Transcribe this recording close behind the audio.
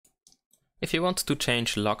If you want to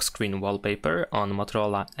change lock screen wallpaper on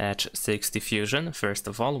Motorola Edge 6 Diffusion, first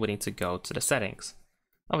of all we need to go to the settings.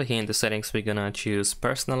 Over here in the settings we're gonna choose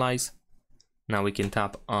personalize. Now we can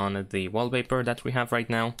tap on the wallpaper that we have right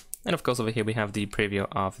now, and of course over here we have the preview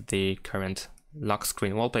of the current lock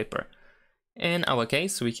screen wallpaper. In our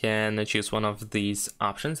case we can choose one of these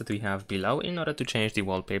options that we have below in order to change the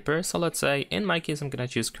wallpaper. So let's say in my case I'm gonna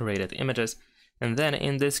choose created images. And then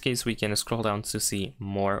in this case we can scroll down to see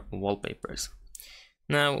more wallpapers.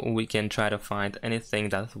 Now we can try to find anything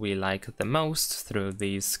that we like the most through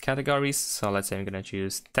these categories. So let's say I'm gonna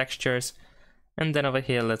choose textures, and then over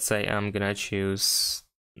here let's say I'm gonna choose,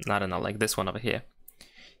 I don't know, like this one over here.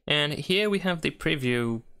 And here we have the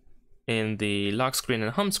preview in the lock screen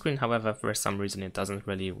and home screen. However, for some reason it doesn't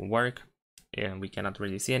really work and we cannot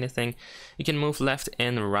really see anything. You can move left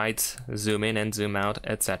and right, zoom in and zoom out,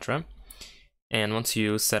 etc. And once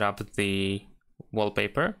you set up the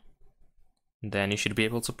wallpaper, then you should be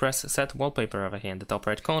able to press set wallpaper over here in the top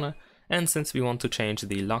right corner. And since we want to change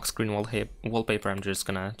the lock screen wallpaper, I'm just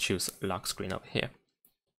gonna choose lock screen over here.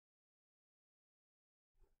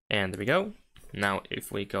 And there we go. Now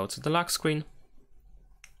if we go to the lock screen,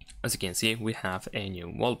 as you can see, we have a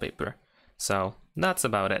new wallpaper. So that's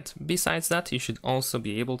about it. Besides that, you should also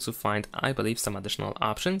be able to find, I believe, some additional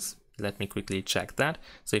options. Let me quickly check that.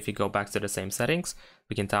 So if you go back to the same settings,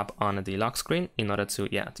 we can tap on the lock screen in order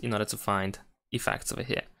to find effects over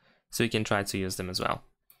here. So you can try to use them as well.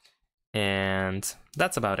 And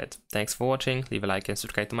that's about it. Thanks for watching. Leave a like and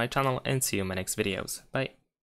subscribe to my channel, and see you in my next videos. Bye.